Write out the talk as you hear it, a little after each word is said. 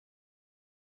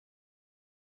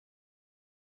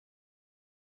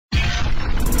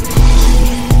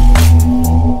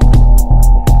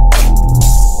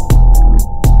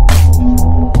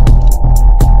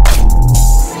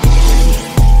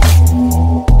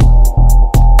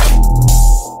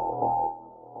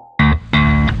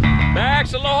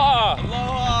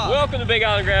Big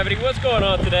Island Gravity. What's going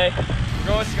on today? We're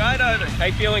going skydiving. How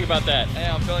you feeling about that? Hey,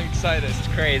 I'm feeling excited. It's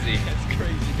crazy. It's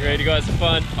crazy. You ready to go have some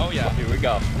fun? Oh yeah. Here we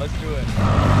go. Let's do it.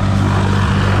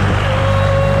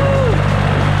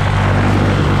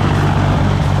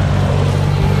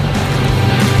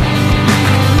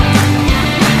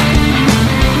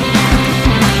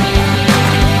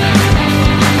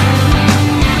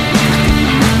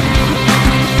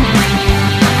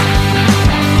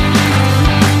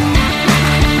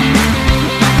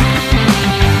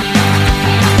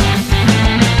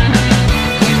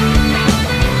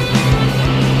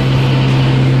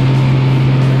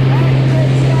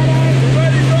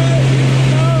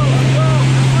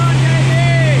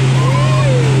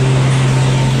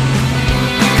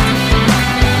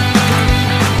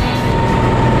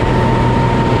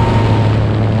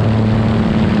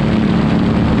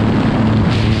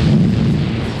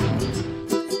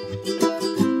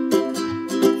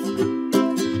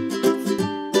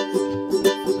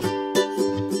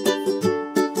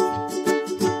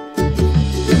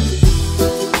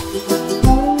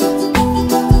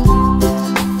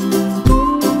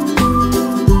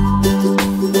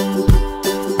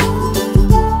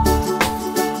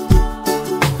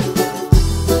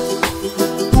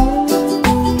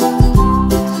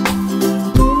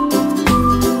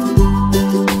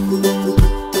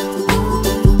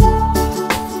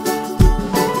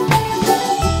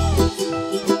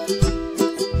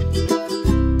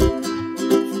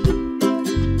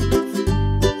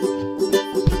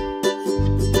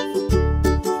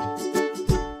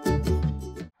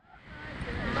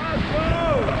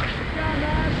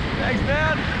 Thanks,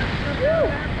 man.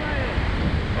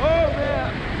 Oh,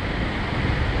 man.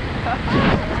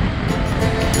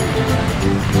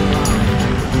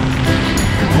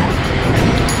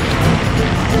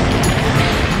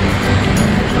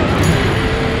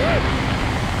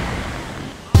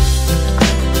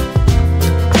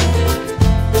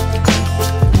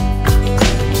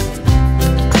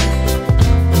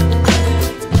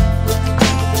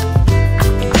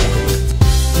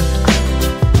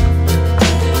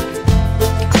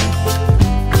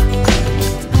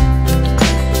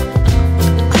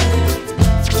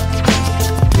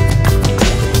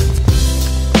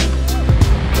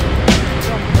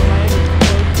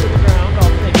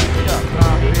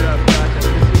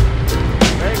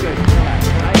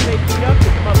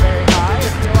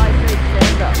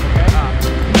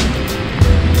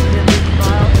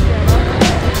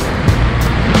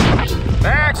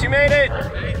 Max, you made it!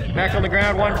 Back on the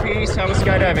ground, one piece. How was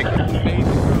skydiving?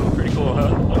 Amazing. Pretty cool,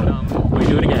 huh? We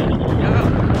do it again. Yeah.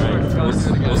 All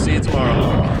right. We'll see you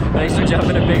tomorrow. Thanks for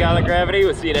jumping at Big Island Gravity.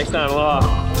 We'll see you next time.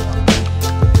 Aloha.